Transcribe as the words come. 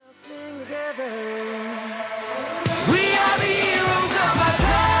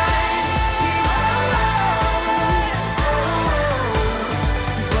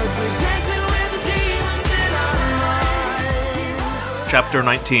Chapter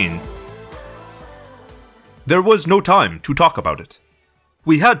 19. There was no time to talk about it.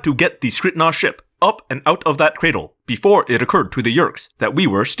 We had to get the Skritna ship up and out of that cradle before it occurred to the Yeerks that we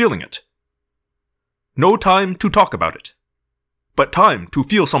were stealing it. No time to talk about it, but time to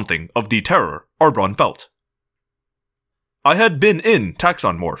feel something of the terror Arbron felt. I had been in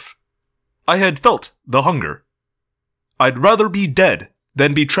Taxxon Morph. I had felt the hunger. I'd rather be dead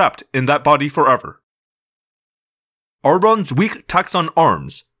than be trapped in that body forever. Arbron's weak Taxxon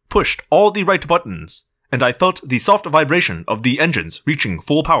arms pushed all the right buttons, and I felt the soft vibration of the engines reaching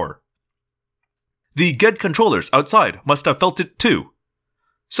full power. The Ged controllers outside must have felt it too.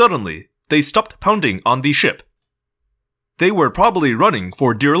 Suddenly, they stopped pounding on the ship. They were probably running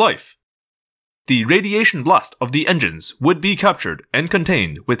for dear life. The radiation blast of the engines would be captured and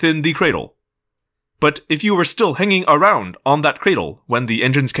contained within the cradle. But if you were still hanging around on that cradle when the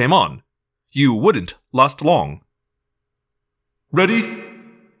engines came on, you wouldn't last long. "Ready?"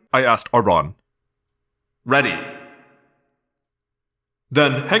 I asked Arbron. "Ready."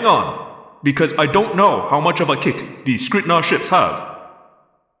 "Then hang on, because I don't know how much of a kick the Skritna ships have."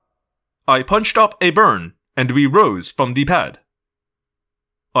 I punched up a burn, and we rose from the pad.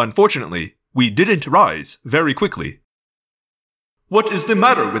 Unfortunately, we didn't rise very quickly. "What is the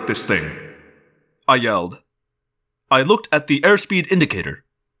matter with this thing?" I yelled. I looked at the airspeed indicator.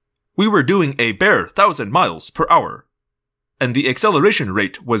 We were doing a bare 1,000 miles per hour, and the acceleration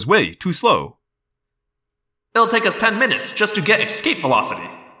rate was way too slow. "It'll take us 10 minutes just to get escape velocity,"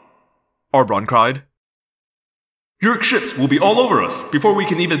 Arbron cried. "Yeerk ships will be all over us before we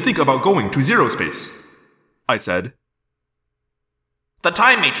can even think about going to zero space," I said. "The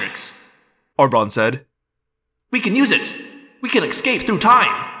time matrix," Arbron said. "We can use it. We can escape through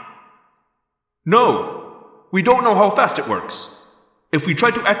time." "No, we don't know how fast it works. If we try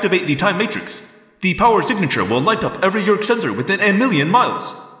to activate the time matrix, the power signature will light up every Yeerk sensor within 1,000,000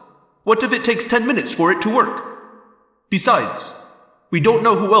 miles. What if it takes 10 minutes for it to work? Besides, we don't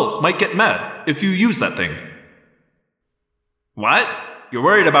know who else might get mad if you use that thing." "What? You're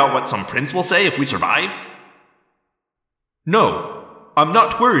worried about what some prince will say if we survive?" "No, I'm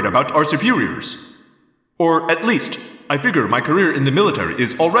not worried about our superiors. Or at least, I figure my career in the military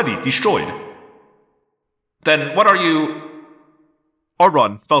is already destroyed." "Then what are you—"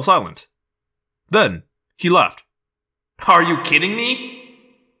 Arbron fell silent. Then, he laughed. "Are you kidding me?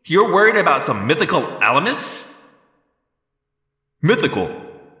 You're worried about some mythical Ellimist?" "Mythical?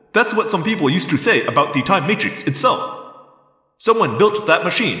 That's what some people used to say about the time matrix itself. Someone built that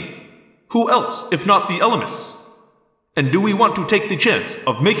machine. Who else if not the Ellimists? And do we want to take the chance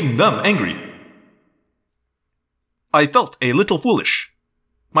of making them angry?" I felt a little foolish.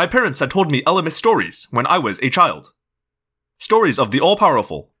 My parents had told me Ellimist stories when I was a child. Stories of the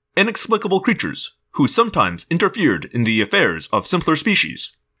all-powerful, inexplicable creatures who sometimes interfered in the affairs of simpler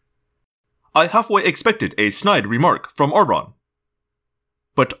species. I halfway expected a snide remark from Arbron.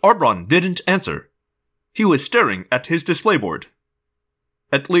 But Arbron didn't answer. He was staring at his display board.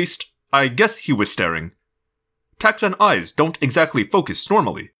 At least, I guess he was staring. Taxxon eyes don't exactly focus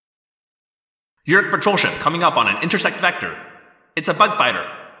normally. "Yeerk patrol ship coming up on an intersect vector. It's a bug fighter."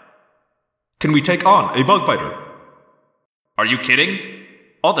 "Can we take on a bug fighter?" "Are you kidding?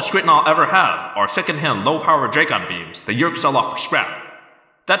 All the Skritna I'll ever have are second-hand low-power Dracon beams the Yeerks sell off for scrap.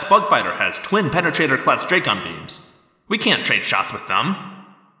 That bug fighter has twin penetrator-class Dracon beams. We can't trade shots with them."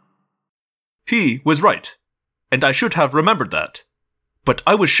 He was right, and I should have remembered that. But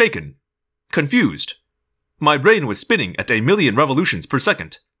I was shaken, confused. My brain was spinning at 1,000,000 revolutions per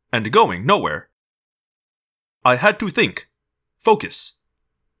second, and going nowhere. I had to think. Focus.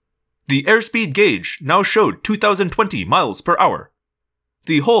 The airspeed gauge now showed 2,020 miles per hour.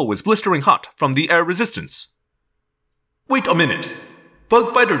 The hull was blistering hot from the air resistance. "Wait a minute.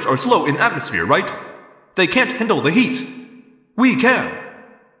 Bug fighters are slow in atmosphere, right? They can't handle the heat. We can.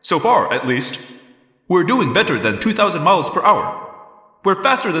 So far, at least. We're doing better than 2,000 miles per hour. We're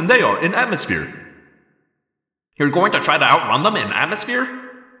faster than they are in atmosphere." "You're going to try to outrun them in atmosphere?"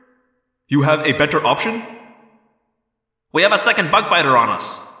 "You have a better option?" "We have a second bug fighter on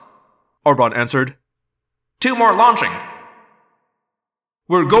us," Arbron answered. "2 more launching."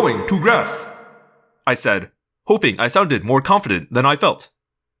 "We're going to grass," I said, hoping I sounded more confident than I felt.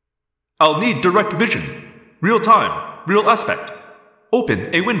 "I'll need direct vision. Real time, real aspect.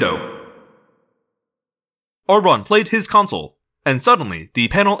 Open a window." Arbron played his console, and suddenly the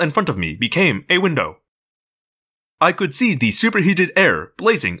panel in front of me became a window. I could see the superheated air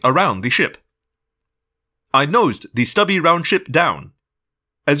blazing around the ship. I nosed the stubby round ship down.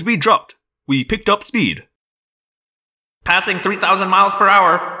 As we dropped, we picked up speed. "Passing 3,000 miles per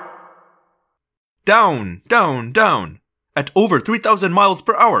hour." Down, down, down. at over 3,000 miles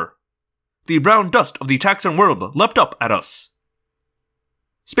per hour. The brown dust of the Taxxon world leapt up at us.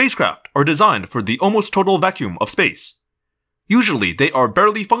 Spacecraft are designed for the almost total vacuum of space. Usually they are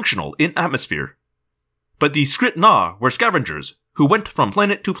barely functional in atmosphere. But the Skrit Na were scavengers who went from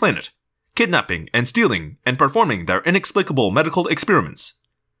planet to planet, kidnapping and stealing and performing their inexplicable medical experiments.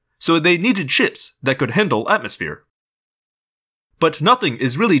 So they needed ships that could handle atmosphere. But nothing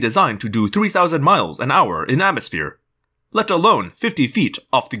is really designed to do 3,000 miles an hour in atmosphere, let alone 50 feet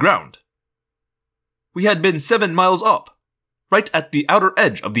off the ground. We had been 7 miles up, right at the outer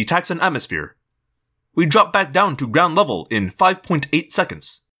edge of the Taxxon atmosphere. We dropped back down to ground level in 5.8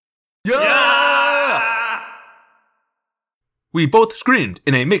 seconds. Yeah! We both screamed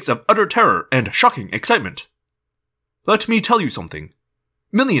in a mix of utter terror and shocking excitement. Let me tell you something.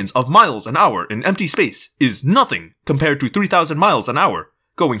 Millions of miles an hour in empty space is nothing compared to 3,000 miles an hour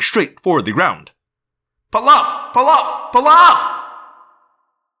going straight for the ground. Pull up! Pull up! Pull up!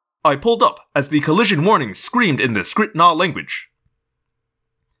 I pulled up as the collision warning screamed in the Skrit Na language.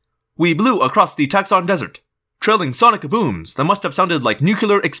 We blew across the Taxxon desert, trailing sonic booms that must have sounded like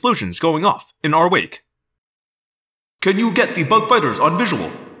nuclear explosions going off in our wake. Can you get the bug fighters on visual?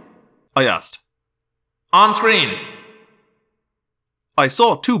 I asked. On screen! I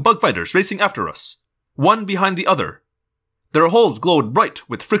saw 2 bug fighters racing after us, one behind the other. Their hulls glowed bright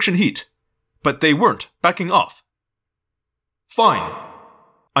with friction heat, but they weren't backing off. Fine,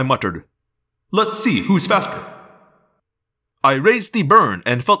 I muttered. Let's see who's faster. I raised the burn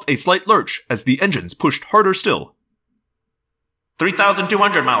and felt a slight lurch as the engines pushed harder still.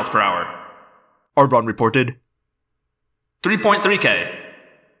 3,200 miles per hour, Arbron reported. 3.3K.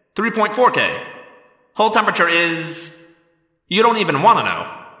 3.4K. Hull temperature is... You don't even want to know.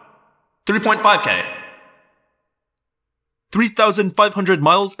 3.5K. 3,500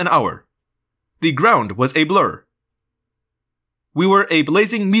 miles an hour. The ground was a blur. We were a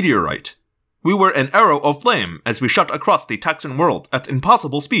blazing meteorite. We were an arrow of flame as we shot across the Taxxon world at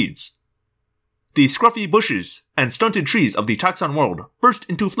impossible speeds. The scruffy bushes and stunted trees of the Taxxon world burst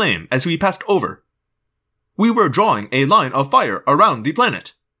into flame as we passed over. We were drawing a line of fire around the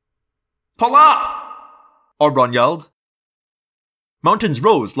planet. Pull up! Arbron yelled. Mountains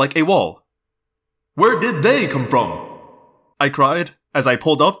rose like a wall. Where did they come from? I cried as I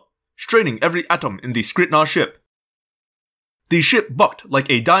pulled up, straining every atom in the Skrit Na ship. The ship bucked like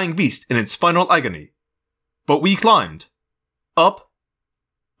a dying beast in its final agony. But we climbed. Up.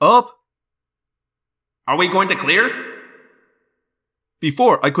 Up. Are we going to clear?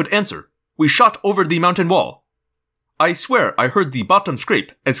 Before I could answer, we shot over the mountain wall. I swear I heard the bottom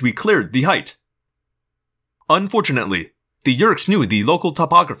scrape as we cleared the height. Unfortunately, the Yeerks knew the local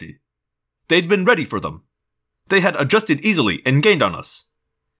topography. They'd been ready for them. They had adjusted easily and gained on us.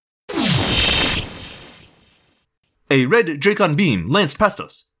 A red Dracon beam lanced past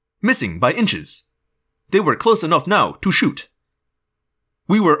us, missing by inches. They were close enough now to shoot.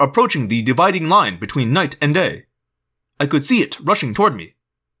 We were approaching the dividing line between night and day. I could see it rushing toward me.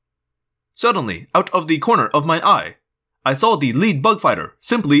 Suddenly, out of the corner of my eye, I saw the lead bug fighter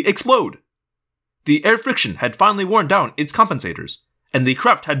simply explode. The air friction had finally worn down its compensators, and the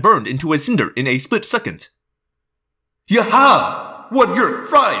craft had burned into a cinder in a split second. Yaha! One Yeerk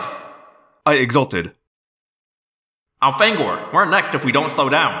fried! I exulted. Alfangor, we're next if we don't slow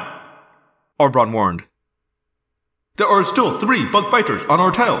down, Arbron warned. There are still 3 bug fighters on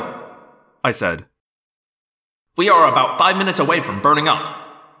our tail, I said. We are about 5 minutes away from burning up,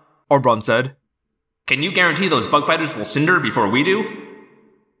 Arbron said. Can you guarantee those bug fighters will cinder before we do?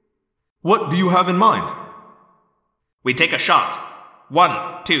 What do you have in mind? We take a shot.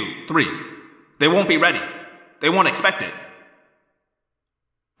 1, 2, 3. They won't be ready. They won't expect it.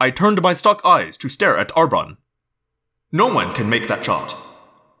 I turned my stock eyes to stare at Arbron. No one can make that shot.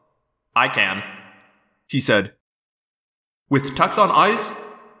 I can, he said. With Taxxon eyes?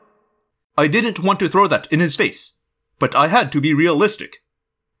 I didn't want to throw that in his face, but I had to be realistic.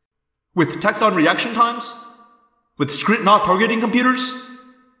 With Taxxon reaction times? With Skrit Na targeting computers?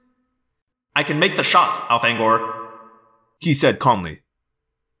 I can make the shot, Alfangor, he said calmly.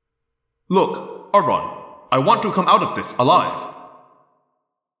 Look, Arbron, I want to come out of this alive.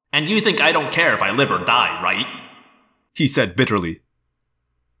 And you think I don't care if I live or die, right? He said bitterly.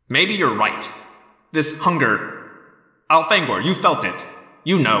 Maybe you're right. This hunger... Alfangor, you felt it.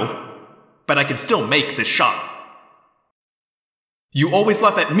 You know. But I can still make this shot. You always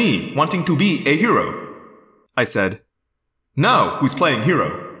laugh at me wanting to be a hero, I said. Now who's playing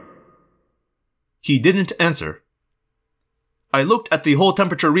hero? He didn't answer. I looked at the whole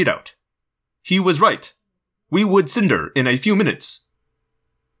temperature readout. He was right. We would cinder in a few minutes.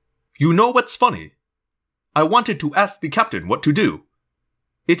 You know what's funny? I wanted to ask the captain what to do.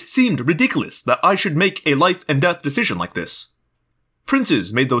 It seemed ridiculous that I should make a life and death decision like this.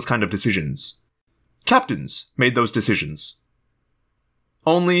 Princes made those kind of decisions. Captains made those decisions.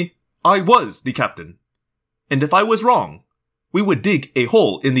 Only, I was the captain. And if I was wrong, we would dig a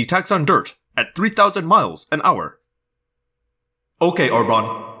hole in the Taxxon dirt at 3,000 miles an hour. Okay,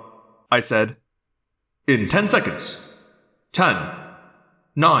 Orbron, I said. In 10 seconds. 10,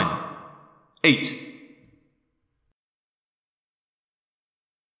 9, 8.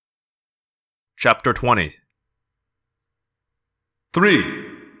 Chapter 20. 3,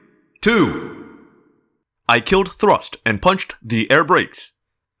 2. I killed thrust and punched the air brakes.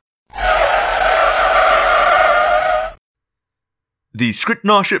 The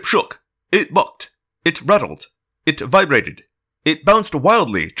Skritnaw ship shook. It bucked. It rattled. It vibrated. It bounced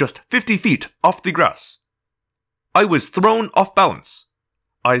wildly just 50 feet off the grass. I was thrown off balance.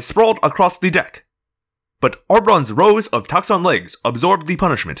 I sprawled across the deck. But Orbron's rows of Taxxon legs absorbed the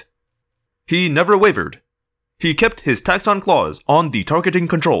punishment. He never wavered. He kept his Taxxon claws on the targeting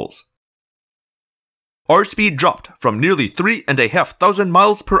controls. Our speed dropped from nearly 3,500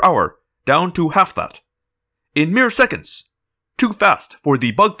 miles per hour down to half that. In mere seconds. Too fast for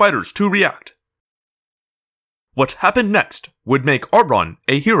the bug fighters to react. What happened next would make Orbron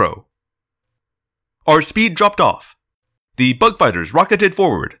a hero. Our speed dropped off. The bug fighters rocketed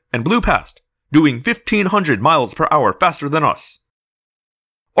forward and blew past, doing 1,500 miles per hour faster than us.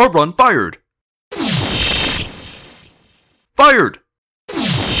 Orbron fired. Fired!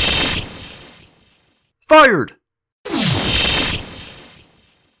 Fired!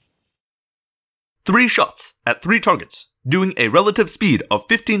 3 shots at 3 targets, doing a relative speed of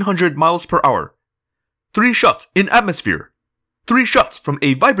 1,500 miles per hour. 3 shots in atmosphere. 3 shots from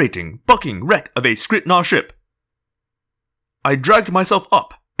a vibrating, bucking wreck of a Skritnaw ship. I dragged myself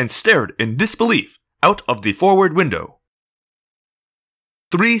up and stared in disbelief out of the forward window.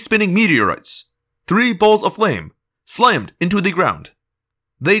 3 spinning meteorites, 3 balls of flame, slammed into the ground.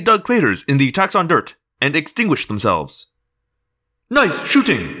 They dug craters in the Taxxon dirt and extinguished themselves. Nice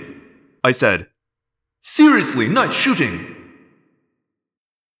shooting, I said. Seriously nice shooting.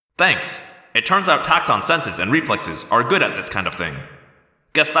 Thanks. It turns out Taxxon senses and reflexes are good at this kind of thing.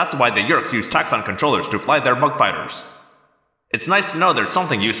 Guess that's why the Yeerks use Taxxon controllers to fly their bug fighters. It's nice to know there's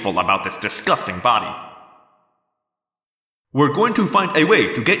something useful about this disgusting body. We're going to find a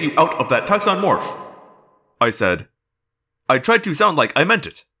way to get you out of that Taxxon morph, I said. I tried to sound like I meant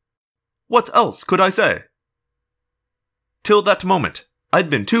it. What else could I say? Till that moment, I'd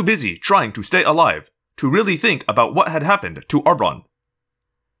been too busy trying to stay alive to really think about what had happened to Orbron.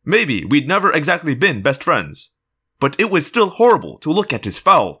 Maybe we'd never exactly been best friends, but it was still horrible to look at his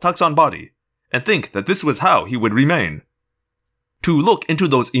foul Taxxon body and think that this was how he would remain. To look into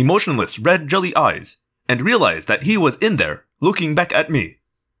those emotionless red jelly eyes and realize that he was in there looking back at me.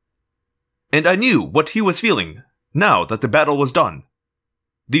 And I knew what he was feeling now that the battle was done.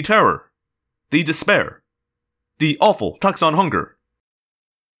 The terror. The despair. The awful Taxxon hunger.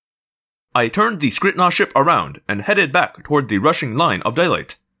 I turned the Skritnaw ship around and headed back toward the rushing line of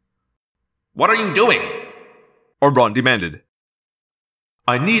daylight. What are you doing? Orbron demanded.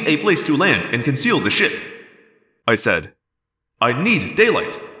 I need a place to land and conceal the ship, I said. I need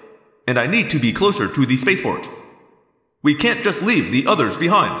daylight, and I need to be closer to the spaceport. We can't just leave the others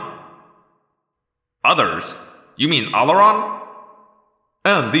behind. Others? You mean Alaron?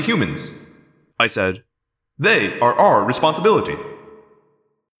 And the humans, I said. They are our responsibility.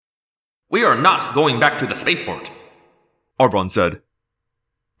 We are not going back to the spaceport, Orbron said.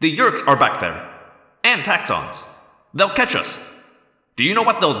 The Yeerks are back there. And Taxxons. They'll catch us. Do you know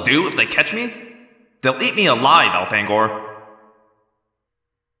what they'll do if they catch me? They'll eat me alive, Elfangor.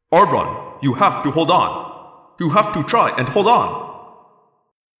 Orbron, you have to hold on. You have to try and hold on.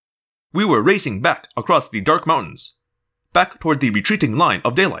 We were racing back across the dark mountains, back toward the retreating line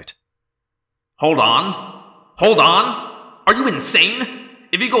of daylight. Hold on? Hold on? Are you insane?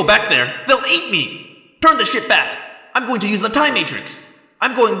 If you go back there, they'll eat me! Turn the ship back! I'm going to use the time matrix!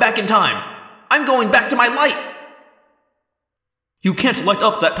 I'm going back in time! I'm going back to my life! You can't light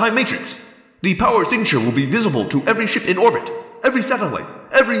up that time matrix! The power signature will be visible to every ship in orbit, every satellite,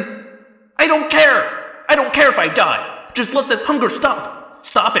 every... I don't care! I don't care if I die! Just let this hunger stop!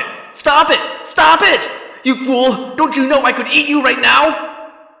 Stop it! Stop it! Stop it! You fool! Don't you know I could eat you right now?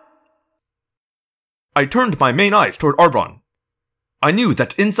 I turned my main eyes toward Orbron. I knew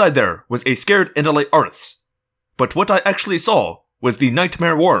that inside there was a scared Andalite Arthas. But what I actually saw was the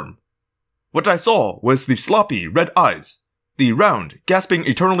nightmare worm. What I saw was the sloppy red eyes, the round, gasping,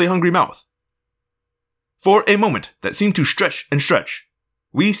 eternally hungry mouth. For a moment that seemed to stretch and stretch,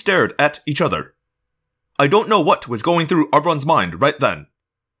 we stared at each other. I don't know what was going through Arbron's mind right then.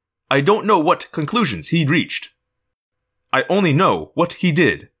 I don't know what conclusions he'd reached. I only know what he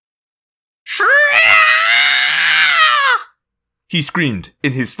did. He screamed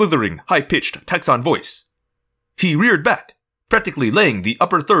in his slithering, high-pitched Texan voice. He reared back, practically laying the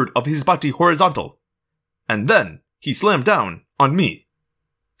upper third of his body horizontal. And then he slammed down on me.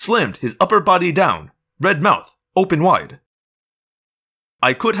 Slammed his upper body down, red mouth open wide.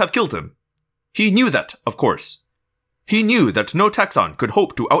 I could have killed him. He knew that, of course. He knew that no Taxon could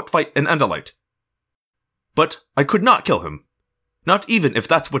hope to outfight an Andalite. But I could not kill him. Not even if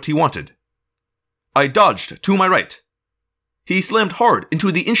that's what he wanted. I dodged to my right. He slammed hard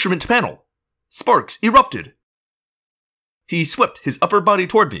into the instrument panel. Sparks erupted. He swept his upper body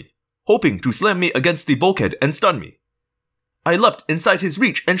toward me, hoping to slam me against the bulkhead and stun me. I leapt inside his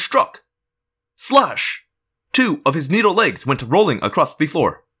reach and struck. Slash! 2 of his needle legs went rolling across the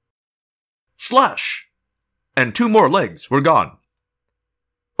floor. Slash! And 2 more legs were gone.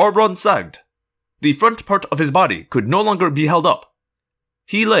 Arbron sagged. The front part of his body could no longer be held up.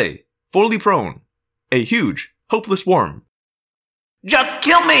 He lay, fully prone, a huge, hopeless worm. Just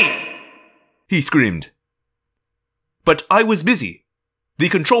kill me! He screamed. But I was busy. The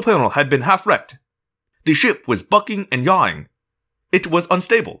control panel had been half-wrecked. The ship was bucking and yawing. It was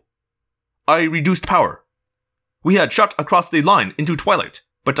unstable. I reduced power. We had shot across the line into twilight,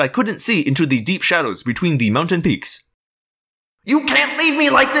 but I couldn't see into the deep shadows between the mountain peaks. You can't leave me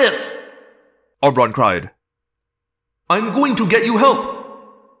like this! Arbron cried. I'm going to get you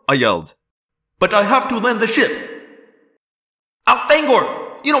help, I yelled. But I have to land the ship.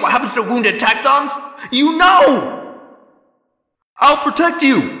 Alfangor, you know what happens to wounded Taxons? You know! I'll protect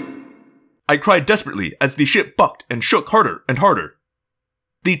you! I cried desperately as the ship bucked and shook harder and harder.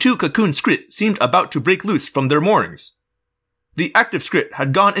 The 2 cocoon Skrit seemed about to break loose from their moorings. The active Skrit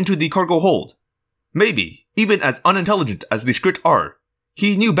had gone into the cargo hold. Maybe, even as unintelligent as the Skrit are,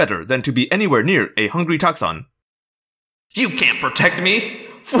 he knew better than to be anywhere near a hungry Taxon. You can't protect me,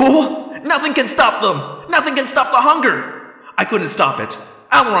 fool! Nothing can stop them! Nothing can stop the hunger! I couldn't stop it.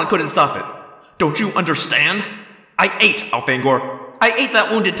 Almiron couldn't stop it. Don't you understand? I ate Alfangor. I ate that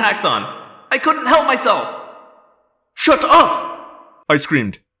wounded Taxon. I couldn't help myself. Shut up! I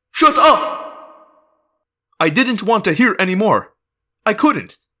screamed. Shut up! I didn't want to hear any more. I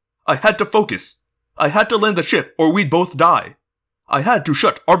couldn't. I had to focus. I had to land the ship or we'd both die. I had to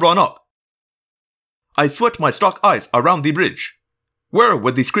shut Arbron up. I swept my stock eyes around the bridge. Where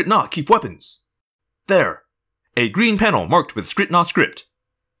would the Skritna keep weapons? There. A green panel marked with Skritna script.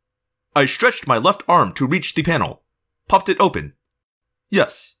 I stretched my left arm to reach the panel. Popped it open.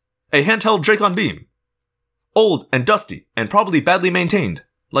 Yes, a handheld Dracon beam. Old and dusty and probably badly maintained,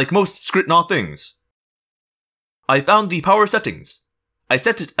 like most Skritna things. I found the power settings. I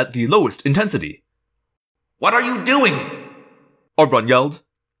set it at the lowest intensity. What are you doing? Arbron yelled.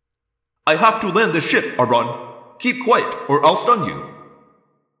 I have to land the ship, Arbron. Keep quiet or I'll stun you.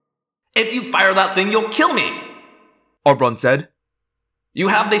 If you fire that thing, you'll kill me, Arbron said. You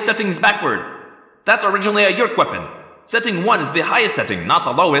have the settings backward. That's originally a Yeerk weapon. Setting 1 is the highest setting, not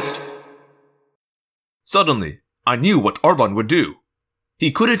the lowest. Suddenly, I knew what Arbron would do.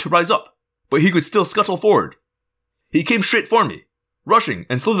 He couldn't rise up, but he could still scuttle forward. He came straight for me, rushing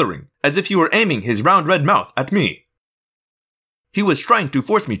and slithering as if he were aiming his round red mouth at me. He was trying to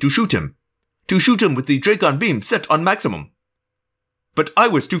force me to shoot him with the Dracon beam set on maximum. But I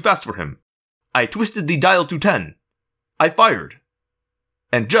was too fast for him. I twisted the dial to 10. I fired.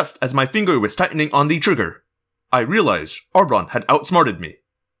 And just as my finger was tightening on the trigger, I realized Arbron had outsmarted me.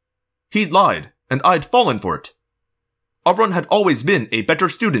 He'd lied, and I'd fallen for it. Arbron had always been a better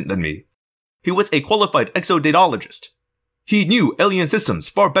student than me. He was a qualified exodatologist. He knew alien systems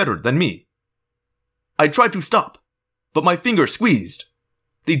far better than me. I tried to stop, but my finger squeezed.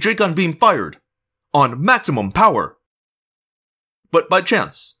 The Dracon beam fired, on maximum power. But by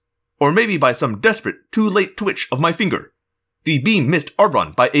chance, or maybe by some desperate, too-late twitch of my finger, the beam missed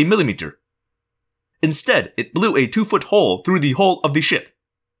Arbron by a millimeter. Instead, it blew a 2-foot hole through the hull of the ship.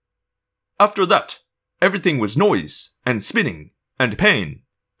 After that, everything was noise, and spinning, and pain,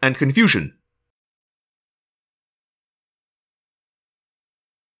 and confusion.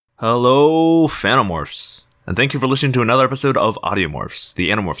 Hello, Phantomorphs, and thank you for listening to another episode of Audiomorphs, the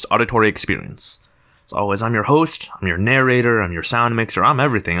Animorphs auditory experience. As always, I'm your host, I'm your narrator, I'm your sound mixer, I'm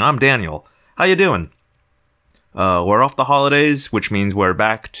everything. I'm Daniel. How you doing? We're off the holidays, which means we're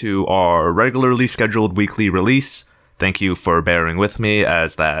back to our regularly scheduled weekly release. Thank you for bearing with me,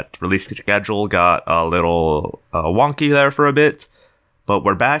 as that release schedule got a little wonky there for a bit. But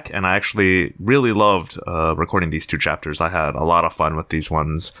we're back, and I actually really loved recording these 2 chapters. I had a lot of fun with these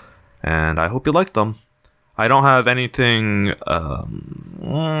ones, and I hope you liked them. I don't have anything,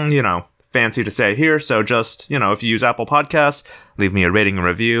 fancy to say here, so just, if you use Apple Podcasts, leave me a rating and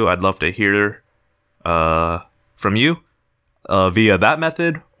review. I'd love to hear from you via that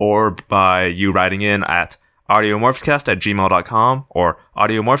method, or by you writing in at audiomorphscast@gmail.com or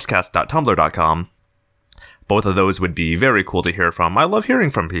audiomorphscast.tumblr.com. Both of those would be very cool to hear from. I love hearing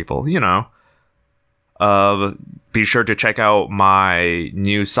from people, Be sure to check out my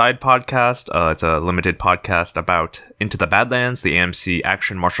new side podcast. It's a limited podcast about Into the Badlands, the AMC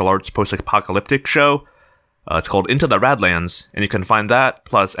action martial arts post-apocalyptic show. It's called Into the Radlands, and you can find that,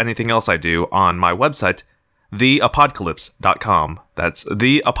 plus anything else I do, on my website, theapocalypse.com. That's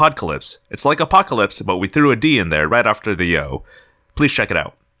The Apocalypse. It's like apocalypse, but we threw a D in there right after the O. Please check it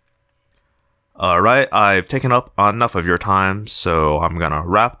out. Alright, I've taken up enough of your time, so I'm gonna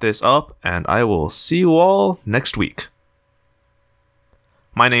wrap this up, and I will see you all next week.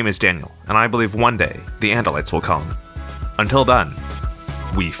 My name is Daniel, and I believe one day the Andalites will come. Until then,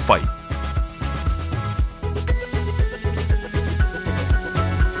 we fight.